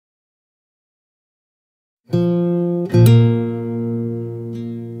The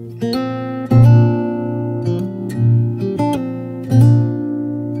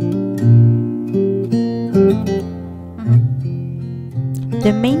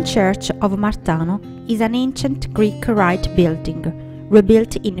main Church of Martano is an ancient Greek-rite building,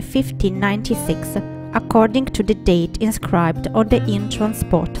 rebuilt in 1596 according to the date inscribed on the entrance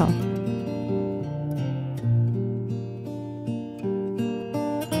portal.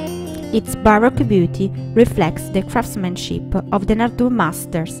 Its baroque beauty reflects the craftsmanship of the Nardò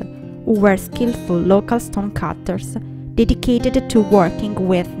masters, who were skillful local stonecutters dedicated to working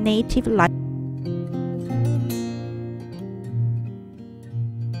with native limestone.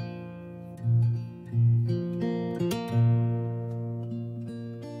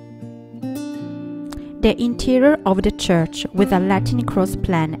 The interior of the church, with a Latin cross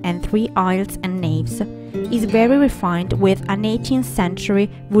plan and 3 aisles and naves, is very refined with an 18th century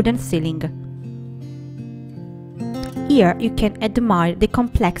wooden ceiling. Here you can admire the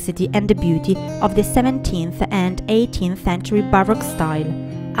complexity and the beauty of the 17th and 18th century baroque style,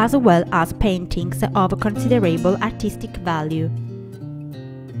 as well as paintings of considerable artistic value.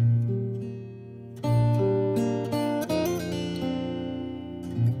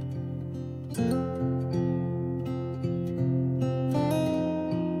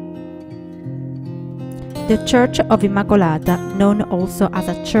 The Church of Immacolata, known also as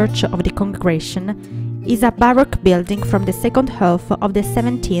a Church of the Congregation, is a baroque building from the second half of the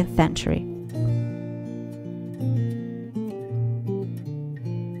 17th century.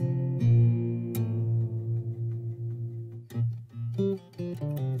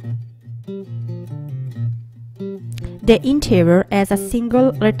 The interior has a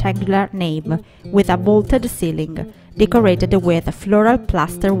single rectangular nave with a vaulted ceiling, decorated with floral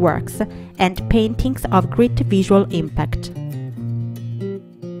plaster works and paintings of great visual impact.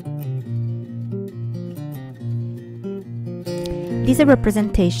 These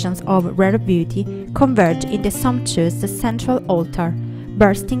representations of rare beauty converge in the sumptuous central altar,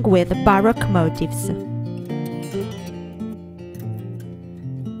 bursting with baroque motifs.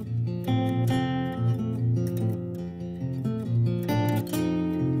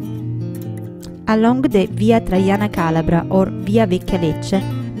 Along the Via Traiana Calabra or Via Vecchia Lecce,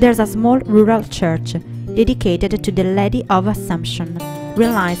 there's a small rural church dedicated to the Lady of Assumption,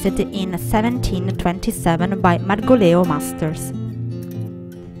 realized in 1727 by Margoleo masters.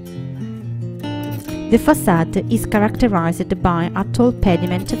 The facade is characterized by a tall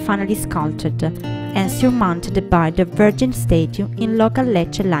pediment finely sculpted and surmounted by the Virgin statue in local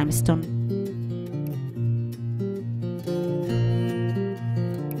Lecce limestone.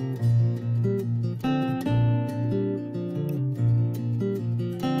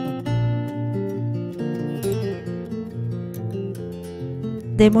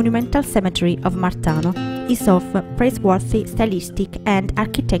 The monumental cemetery of Martano is of praiseworthy stylistic and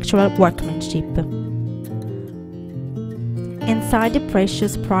architectural workmanship. Inside the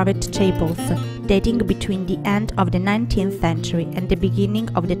precious private chapels, dating between the end of the 19th century and the beginning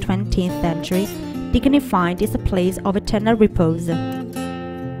of the 20th century, dignify this place of eternal repose. The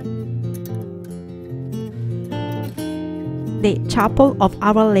Chapel of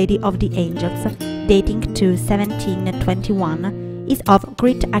Our Lady of the Angels, dating to 1721, is of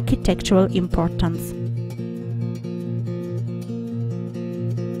great architectural importance.